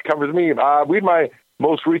pretty much covers me. Read my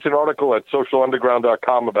most recent article at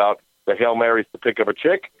socialunderground.com about the Hail Marys to pick up a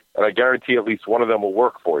chick, and I guarantee at least one of them will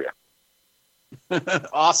work for you.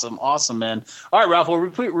 Awesome, man. All right, Ralph. Well,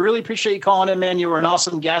 we really appreciate you calling in, man. You were an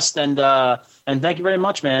awesome guest, and thank you very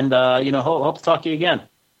much, man. Hope to talk to you again.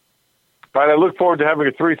 Fine. I look forward to having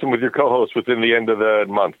a threesome with your co-host within the end of the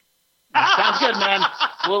month. Sounds good, man.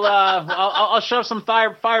 We'll I'll shove some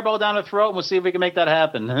fireball down the throat, and we'll see if we can make that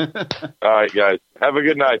happen. All right, guys. Have a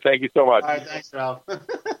good night. Thank you so much. All right, thanks, Ralph. All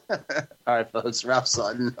right, folks. Ralph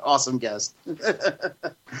Sutton, awesome guest. You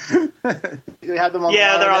have them on.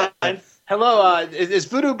 Yeah, they're on. Hello, is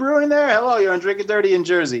Voodoo Brewing there? Hello, you're on Drinking Dirty in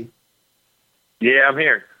Jersey. Yeah, I'm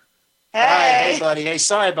here. Hey, buddy. Hey,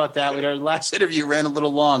 sorry about that. Our last interview ran a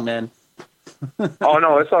little long, man. Oh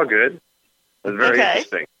no, it's all good. It's very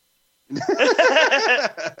interesting.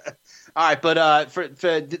 All right, but for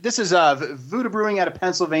this is Voodoo Brewing out of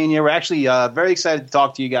Pennsylvania. We're actually very excited to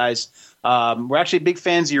talk to you guys. We're actually big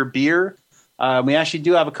fans of your beer. We actually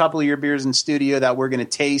do have a couple of your beers in studio that we're going to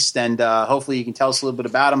taste, and hopefully you can tell us a little bit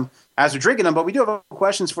about them as we're drinking them. But we do have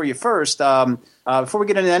questions for you first. Before we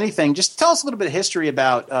get into anything, just tell us a little bit of history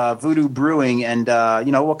about Voodoo Brewing and,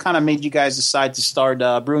 what kind of made you guys decide to start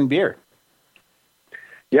brewing beer?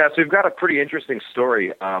 Yeah, so we've got a pretty interesting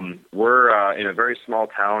story. We're in a very small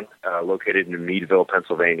town located in Meadville,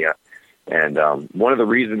 Pennsylvania. And one of the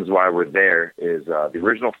reasons why we're there is the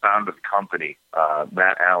original founder of the company,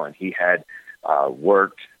 Matt Allen. He had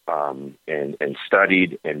worked and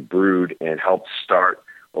studied and brewed and helped start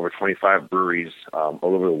over 25 breweries all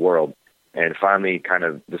over the world, and finally kind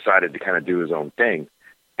of decided to kind of do his own thing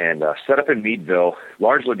and set up in Meadville,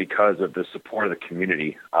 largely because of the support of the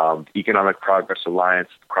community, Economic Progress Alliance,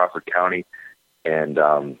 Crawford County, and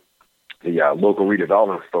the local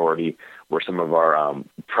redevelopment authority were some of our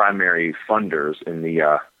primary funders in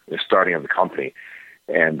the starting of the company.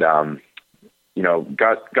 And, got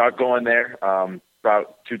going there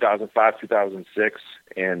about 2005, 2006.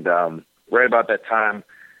 And right about that time,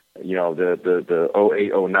 the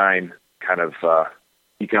 08, 09 kind of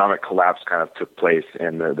economic collapse kind of took place,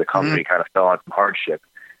 and the company kind of fell on some hardship.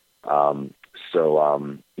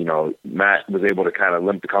 Matt was able to kind of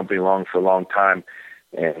limp the company along for a long time,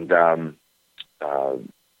 and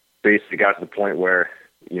basically got to the point where,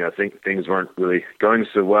 things weren't really going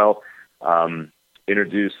so well.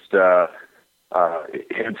 Introduced him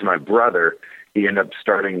to my brother. He ended up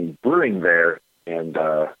starting brewing there, and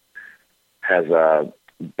has a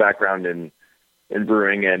background in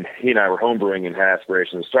brewing, and he and I were home brewing and had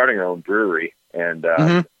aspirations of starting our own brewery. And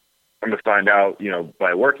I'm to find out,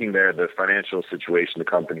 by working there, the financial situation the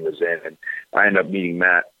company was in, and I ended up meeting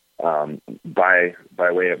Matt by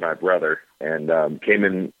way of my brother, and came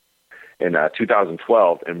in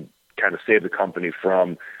 2012 and kind of saved the company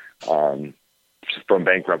from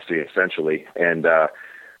bankruptcy, essentially. And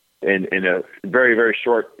in a very, very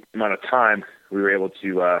short amount of time, we were able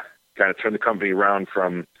to kind of turn the company around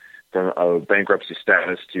from a bankruptcy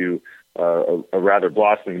status to a rather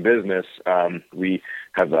blossoming business. We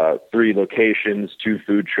have 3 locations, 2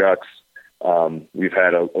 food trucks. We've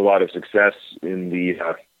had a lot of success in the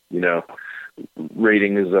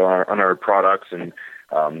ratings on our products, and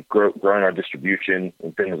growing our distribution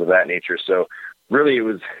and things of that nature. So really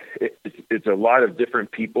it's a lot of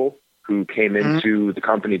different people who came into the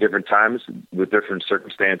company different times with different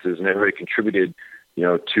circumstances, and everybody contributed,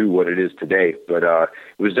 to what it is today. But it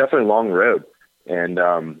was definitely a long road, and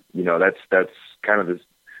that's kind of the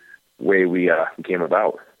way we came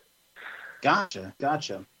about. Gotcha.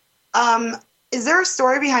 Is there a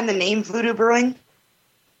story behind the name Voodoo Brewing?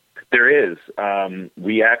 There is.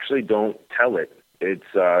 We actually don't tell it. It's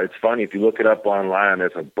funny if you look it up online.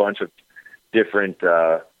 There's a bunch of different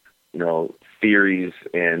theories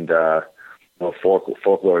and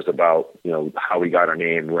folklores about how we got our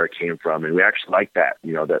name, where it came from, and we actually like that.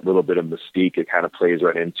 That little bit of mystique. It kind of plays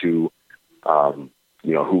right into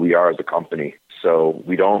who we are as a company. So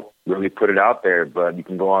we don't really put it out there, but you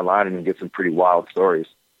can go online and get some pretty wild stories.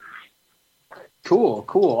 Cool.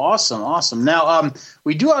 Awesome. Now,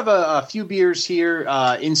 we do have a few beers here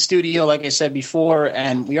in studio, like I said before,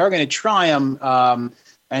 and we are going to try them.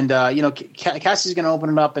 Cassie's going to open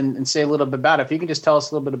it up and say a little bit about it. If you can just tell us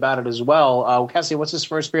a little bit about it as well. Cassie, what's this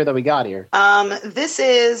first beer that we got here? This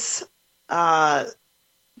is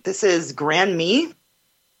Grand Me.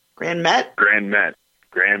 Grand Met.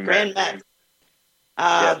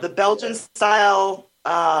 The Belgian style,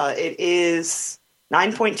 it is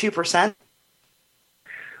 9.2%.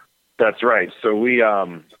 That's right. So we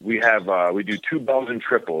do 2 Belgian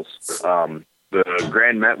triples, the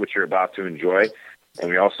Grand Met, which you're about to enjoy, and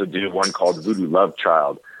we also do one called Voodoo Love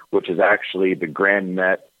Child, which is actually the Grand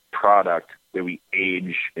Met product that we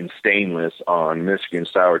age in stainless on Michigan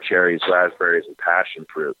sour cherries, raspberries, and passion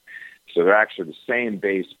fruit. So they're actually the same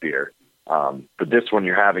base beer. But this one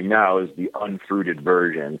you're having now is the unfruited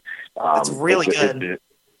version. It's really good.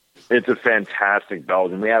 It's a fantastic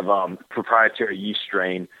Belgian. We have proprietary yeast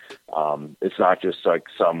strain. It's not just like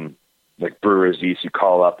some brewer's yeast you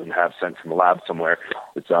call up and have sent from a lab somewhere.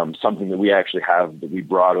 It's something that we actually have that we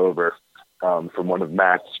brought over from one of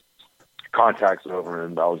Matt's contacts over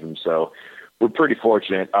in Belgium. So we're pretty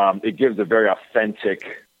fortunate. It gives a very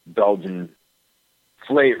authentic Belgian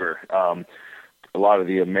flavor. A lot of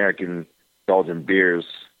the American Belgian beers,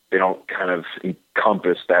 they don't kind of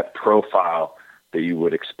encompass that profile that you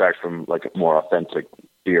would expect from like a more authentic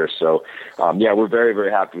beer. So, we're very,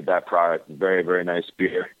 very happy with that product. Very, very nice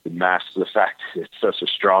beer. It masks the fact that it's such a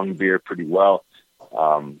strong beer pretty well.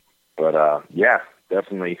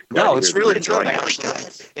 Definitely. No, it's really good.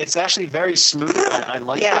 It's actually very smooth. I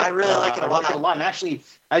like it. Yeah, I really like it a lot. And actually,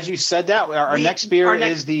 as you said that, our next beer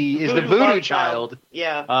is the Voodoo Child.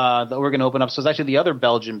 Yeah. That we're going to open up. So it's actually the other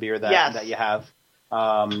Belgian beer that you have.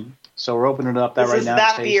 So we're opening up that right now. This is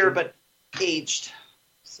that beer, but aged.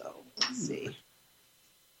 So let's see.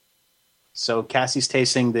 So Cassie's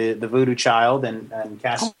tasting the Voodoo Child, and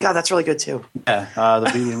Cassie. Oh God, that's really good too. Yeah, the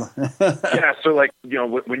Voodoo. Yeah, so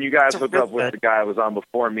when you guys hook up with the guy who was on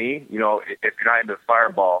before me, if you're not into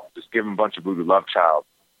Fireball, just give him a bunch of Voodoo Love Child.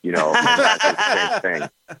 That's the same thing.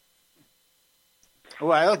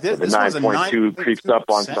 Well, this the 9.2 creeps up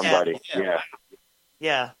on somebody.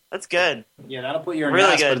 Yeah, that's good. Yeah, that'll put you in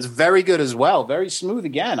really good. But it's very good as well. Very smooth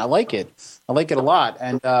again. I like it. I like it a lot.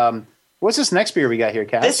 And what's this next beer we got here,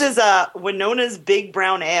 Cass? This is Winona's Big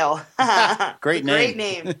Brown Ale. Great name. Great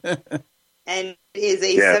name. And it is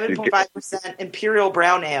a 7.5% Imperial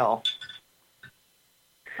Brown Ale.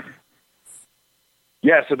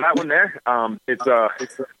 Yeah, so that one there, it's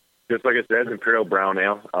just like I said, Imperial Brown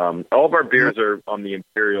Ale. All of our beers are on the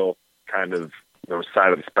Imperial kind of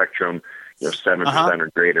side of the spectrum, 7% or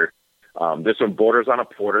greater. This one borders on a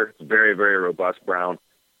porter. It's very, very robust brown.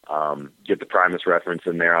 Get the Primus reference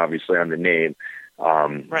in there, obviously, on the name.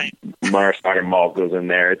 Right. Meyerstein malt goes in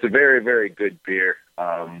there. It's a very, very good beer.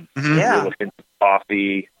 Yeah. In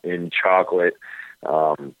coffee, in chocolate,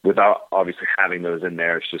 without obviously having those in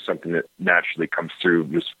there. It's just something that naturally comes through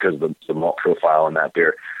just because of the malt profile in that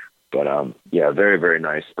beer. But, very, very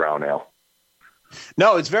nice brown ale.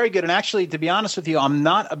 No, it's very good. And actually, to be honest with you, I'm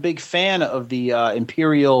not a big fan of the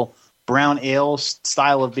Imperial brown ale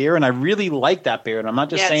style of beer, and I really like that beer. And I'm not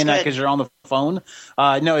just saying that because you're on the phone.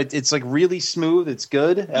 No, it's like really smooth. It's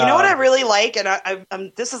good. You know what I really like, and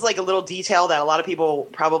I'm this is like a little detail that a lot of people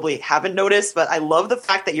probably haven't noticed, but I love the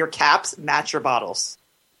fact that your caps match your bottles.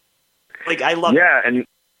 Like I love. Yeah, and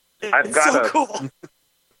I've got so cool.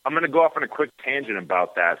 I'm going to go off on a quick tangent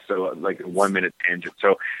about that. So like a 1-minute tangent.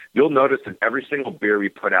 So you'll notice that every single beer we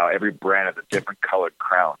put out, every brand has a different colored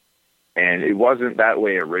crown. And it wasn't that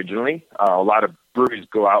way originally. A lot of breweries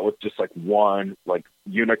go out with just like one like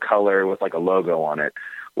unicolor with like a logo on it.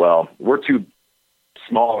 Well, we're too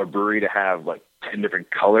small a brewery to have like 10 different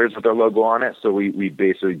colors with our logo on it. So we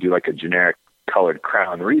basically do like a generic colored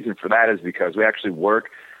crown. The reason for that is because we actually work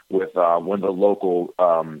with one of the local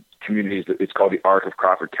communities. It's called the Arc of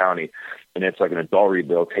Crawford County, and it's like an adult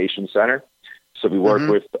rehabilitation center. So we work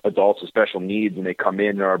with adults with special needs, and they come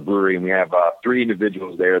in our brewery, and we have 3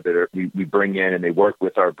 individuals there that we bring in, and they work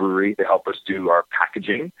with our brewery. They help us do our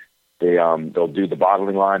packaging. They'll do the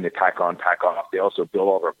bottling line. They pack on, pack off. They also build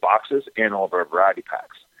all of our boxes and all of our variety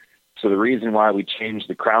packs. So the reason why we changed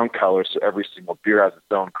the crown color so every single beer has its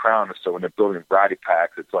own crown is so when they're building variety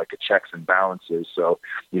packs, it's like a checks and balances. So,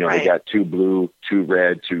 They got 2 blue, 2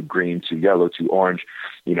 red, 2 green, 2 yellow, 2 orange,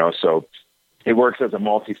 so it works as a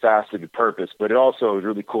multifaceted purpose, but it also is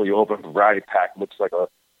really cool. You open up a variety pack, looks like a,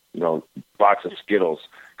 box of Skittles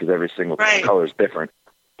because every single color is different.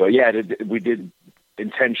 But yeah, we did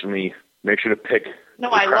intentionally make sure to pick the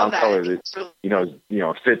crown color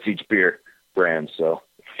that, fits each beer brand. So.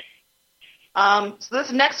 So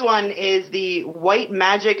this next one is the White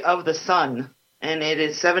Magic of the Sun, and it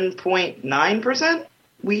is 7.9%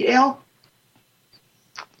 wheat ale.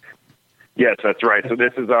 Yes, that's right. So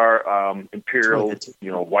this is our Imperial,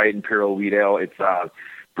 white Imperial wheat ale. It's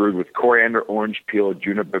brewed with coriander, orange peel,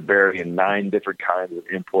 juniper berry, and 9 different kinds of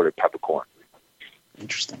imported peppercorn.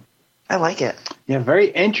 Interesting. I like it. Yeah, very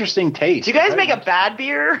interesting taste. Do you guys make a bad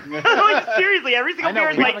beer? Like, seriously, every single beer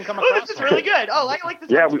is like, oh, this is really good. Oh, I like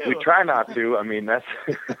this one too. We try not to. I mean, that's...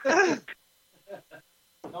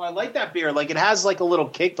 No, I like that beer. Like, it has like a little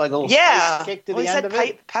kick, like a little kick to the end of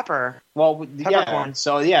it. Pepper. Well, Peppercorn.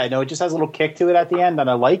 So, yeah, no, it just has a little kick to it at the end, and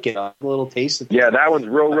I like it. A little taste. Yeah, that one's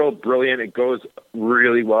real brilliant. It goes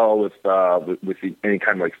really well with any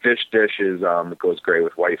kind of like fish dishes. It goes great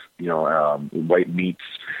with white meats.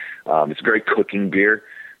 It's a great cooking beer.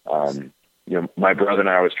 My brother and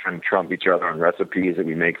I always trying to trump each other on recipes that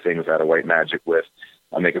we make things out of White Magic with.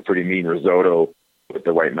 I make a pretty mean risotto with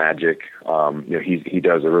the White Magic. He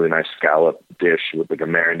does a really nice scallop dish with like a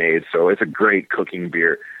marinade. So it's a great cooking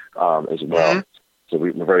beer as well. Mm-hmm. So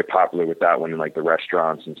we're very popular with that one in like the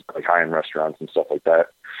restaurants and like high-end restaurants and stuff like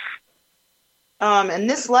that. And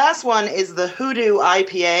this last one is the Hoodoo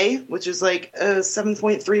IPA, which is like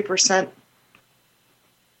 7.3%.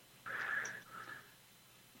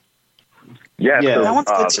 Yeah, so, that one's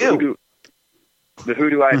good too. The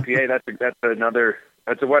Hoodoo IPA,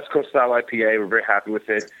 that's a West Coast style IPA. We're very happy with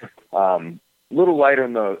it. Little lighter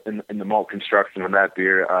in the malt construction on that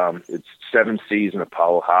beer. It's 7 C's and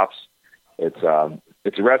Apollo hops. It's a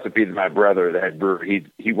recipe that my brother, the head brewer,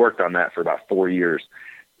 he worked on that for about 4 years.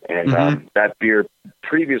 And that beer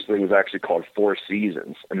previously was actually called Four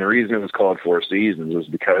Seasons. And the reason it was called Four Seasons was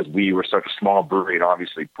because we were such a small brewery and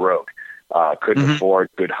obviously broke. Couldn't afford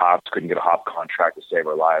good hops, couldn't get a hop contract to save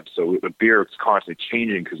our lives. So the beer was constantly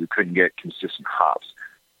changing because we couldn't get consistent hops.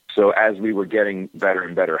 So as we were getting better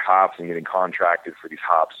and better hops and getting contracted for these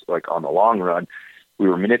hops, like on the long run, we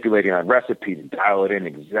were manipulating our recipe to dial it in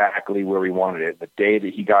exactly where we wanted it. The day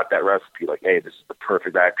that he got that recipe, like, hey, this is the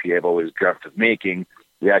perfect IPA I've always dreamt of making,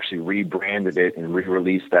 we actually rebranded it and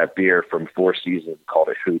re-released that beer from Four Seasons, called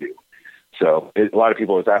it Hoodoo. So a lot of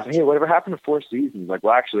people was asking, hey, whatever happened to Four Seasons? Like,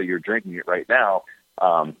 well, actually, you're drinking it right now.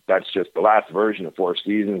 That's just the last version of Four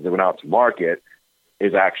Seasons that went out to market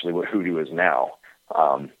is actually what Hoodoo is now.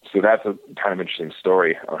 So that's a kind of interesting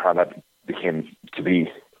story on how that became to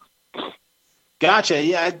be. Gotcha.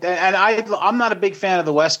 Yeah, and I'm not a big fan of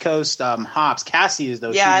the West Coast hops. Cassie is though.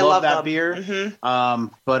 Yeah, I love that them. beer. Mm-hmm.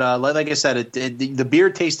 But like I said, the beer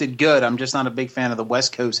tasted good. I'm just not a big fan of the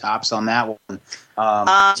West Coast hops on that one.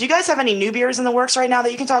 Do you guys have any new beers in the works right now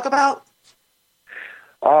that you can talk about?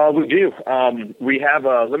 We do. We have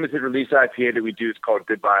a limited release IPA that we do. It's called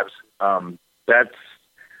Good Vibes. That's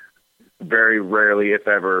very rarely, if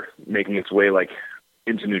ever, making its way like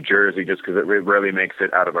into New Jersey, just because it rarely makes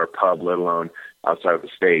it out of our pub, let alone outside of the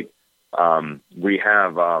state. We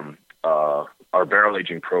have our barrel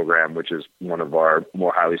aging program, which is one of our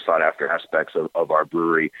more highly sought after aspects of our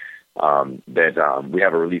brewery. That we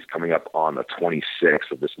have a release coming up on the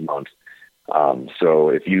 26th of this month. So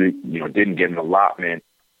if you didn't get an allotment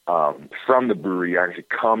from the brewery, you actually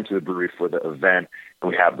come to the brewery for the event,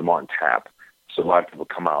 and we have them on tap. So a lot of people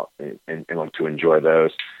come out and want to enjoy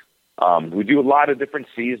those. We do a lot of different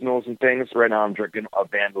seasonals and things. Right now I'm drinking a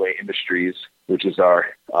Vandalay Industries, which is our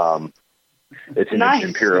it's an nice.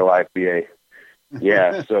 Imperial IPA.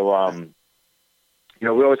 Yeah, so we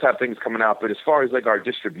always have things coming out, but as far as like our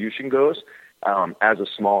distribution goes, as a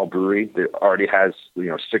small brewery that already has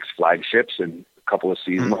 6 flagships and a couple of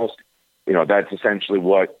seasonals, that's essentially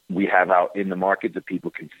what we have out in the market that people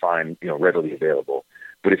can find readily available.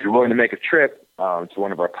 But if you're willing to make a trip to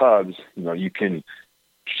one of our pubs, you can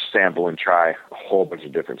sample and try a whole bunch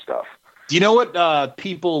of different stuff. Do you know what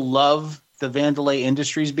people love the Vandalay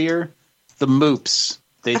Industries beer? The Moops.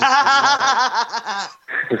 They just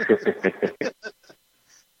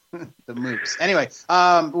the Moops. Anyway,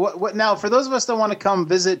 what now? For those of us that want to come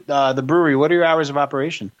visit the brewery, what are your hours of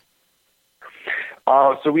operation?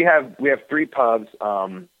 So we have 3 pubs.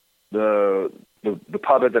 The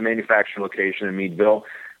pub at the manufacturing location in Meadville,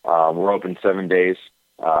 we're open 7 days.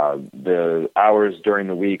 The hours during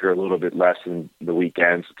the week are a little bit less than the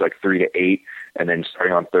weekends. It's like 3 to 8, and then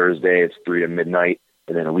starting on Thursday, it's 3 to midnight,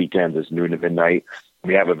 and then the weekends is noon to midnight.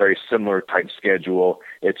 We have a very similar type schedule.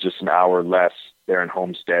 It's just an hour less there in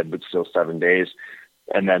Homestead, but still 7 days.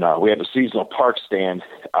 And then we have a seasonal park stand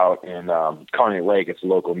out in Coney Lake. It's a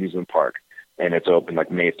local amusement park, and it's open like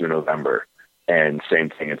May through November. And same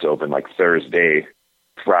thing, it's open like Thursday,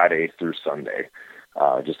 Friday through Sunday.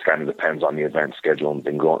 Just kind of depends on the event schedule and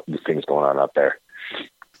the things going on out there.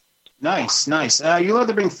 Nice. You allowed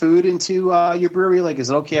to bring food into your brewery? Like, is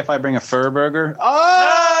it okay if I bring a fur burger?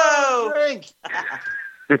 Oh, no! Drink!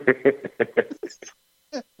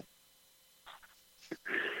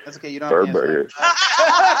 That's okay. You don't fur have burger.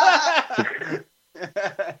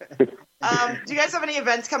 Do you guys have any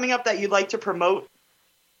events coming up that you'd like to promote?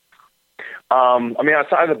 I mean,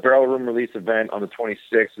 outside of the Barrel Room release event on the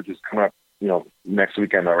 26th, which is coming up, next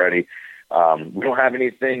weekend already, we don't have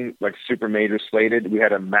anything like super major slated. We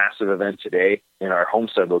had a massive event today in our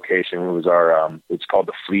Homestead location. It was it's called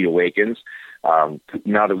the Fleet Awakens.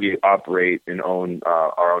 Now that we operate and own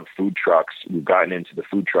our own food trucks, we've gotten into the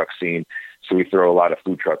food truck scene. So we throw a lot of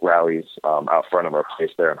food truck rallies out front of our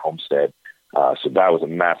place there in Homestead. So that was a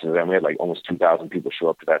massive event. We had like almost 2,000 people show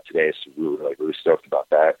up to that today. So we were really stoked about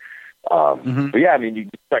that. But yeah, I mean, you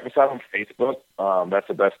can check us out on Facebook. That's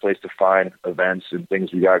the best place to find events and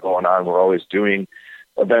things we got going on. We're always doing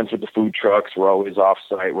events with the food trucks. We're always off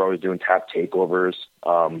site. We're always doing tap takeovers.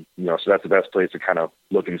 So that's the best place to kind of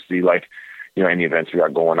look and see any events we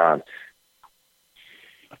got going on.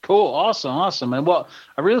 Cool. Awesome. And well,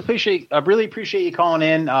 I really appreciate you calling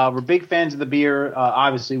in. We're big fans of the beer.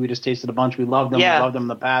 Obviously we just tasted a bunch. We love them. Yeah. We loved them in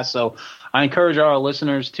the past. So I encourage our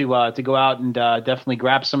listeners to go out and definitely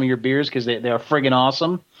grab some of your beers because they are friggin'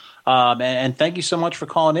 awesome. And thank you so much for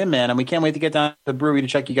calling in, man. And we can't wait to get down to the brewery to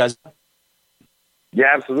check you guys out.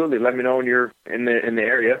 Yeah, absolutely. Let me know when you're in the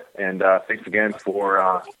area. And thanks again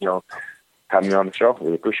for having me on the show.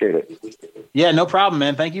 Really appreciate it. Yeah, no problem,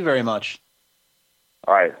 man. Thank you very much.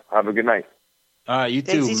 All right. Have a good night. All right, you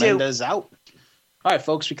too. Mendez out. All right,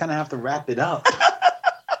 folks, we kind of have to wrap it up.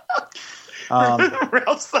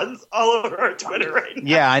 Ralph Sutton's all over our Twitter right now.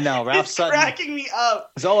 Yeah, I know. Ralph He's Sutton cracking me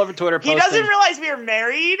up. He's all over Twitter posting. He doesn't realize we are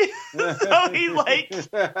married, so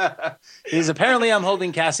he's apparently I'm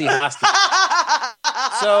holding Cassie hostage.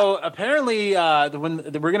 So apparently,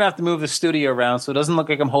 when we're gonna have to move the studio around, so it doesn't look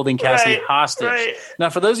like I'm holding Cassie hostage. Right. Now,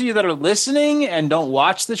 for those of you that are listening and don't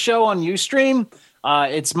watch the show on Ustream,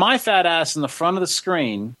 it's my fat ass in the front of the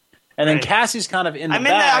screen. And then Cassie's kind of in the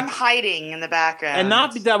back. I'm hiding in the background. And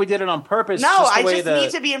not that we did it on purpose. No, I just need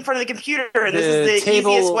to be in front of the computer, and this is the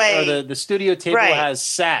easiest way. Or the studio table has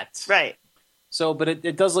sat. Right. So, but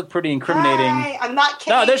it does look pretty incriminating. Hi, I'm not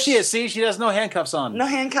kidding. No, there she is. See, she has no handcuffs on. No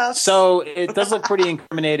handcuffs. So it does look pretty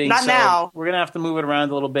incriminating. Not now. We're going to have to move it around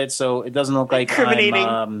a little bit so it doesn't look like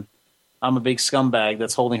I'm a big scumbag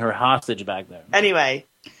that's holding her hostage back there. Anyway,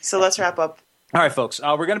 so let's wrap up. All right, folks.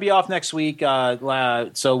 We're going to be off next week,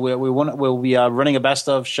 so we'll be running a best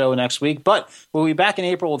of show next week. But we'll be back in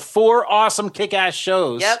April with 4 awesome kick-ass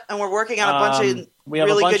shows. Yep, and we're working on a bunch of we have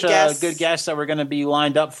really a bunch good guests. Good guests that we're going to be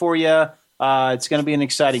lined up for you. It's going to be an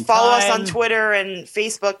exciting time. Follow us on Twitter and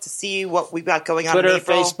Facebook to see what we've got going on in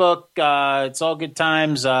April. Facebook, it's all good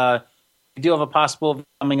times. We do have a possible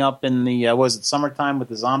coming up in the summertime with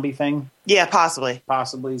the zombie thing? Yeah, possibly.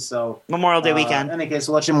 So Memorial Day weekend. In any case,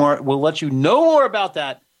 we'll let you know more about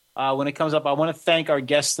that when it comes up. I want to thank our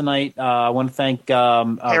guests tonight. I want to thank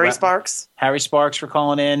Harry Sparks for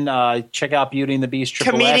calling in. Check out Beauty and the Beast.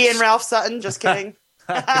 Comedian Ralph Sutton. Just kidding.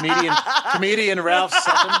 Comedian Ralph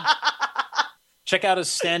Sutton. Check out his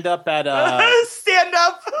stand-up at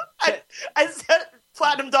stand-up. I said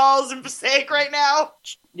Platinum Dolls in Passaic right now.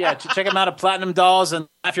 Yeah, check him out at Platinum Dolls and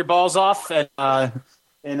laugh your balls off in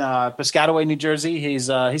Piscataway, New Jersey. He's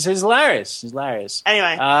hilarious. He's hilarious.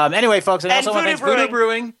 Anyway, folks, and also want to thank Voodoo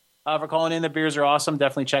Brewing for calling in. The beers are awesome.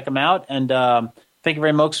 Definitely check them out. And thank you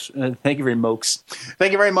very much. Thank you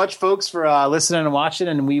very much, folks, for listening and watching.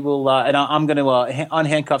 And we will. And I'm going to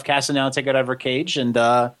unhandcuff Cassie now and take her out of her cage. And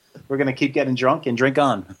we're going to keep getting drunk and drink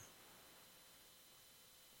on.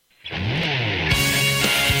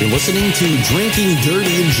 You're listening to Drinking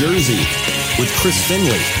Dirty in Jersey with Chris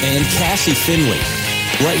Finley and Cassie Finley,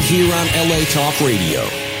 right here on LA Talk Radio.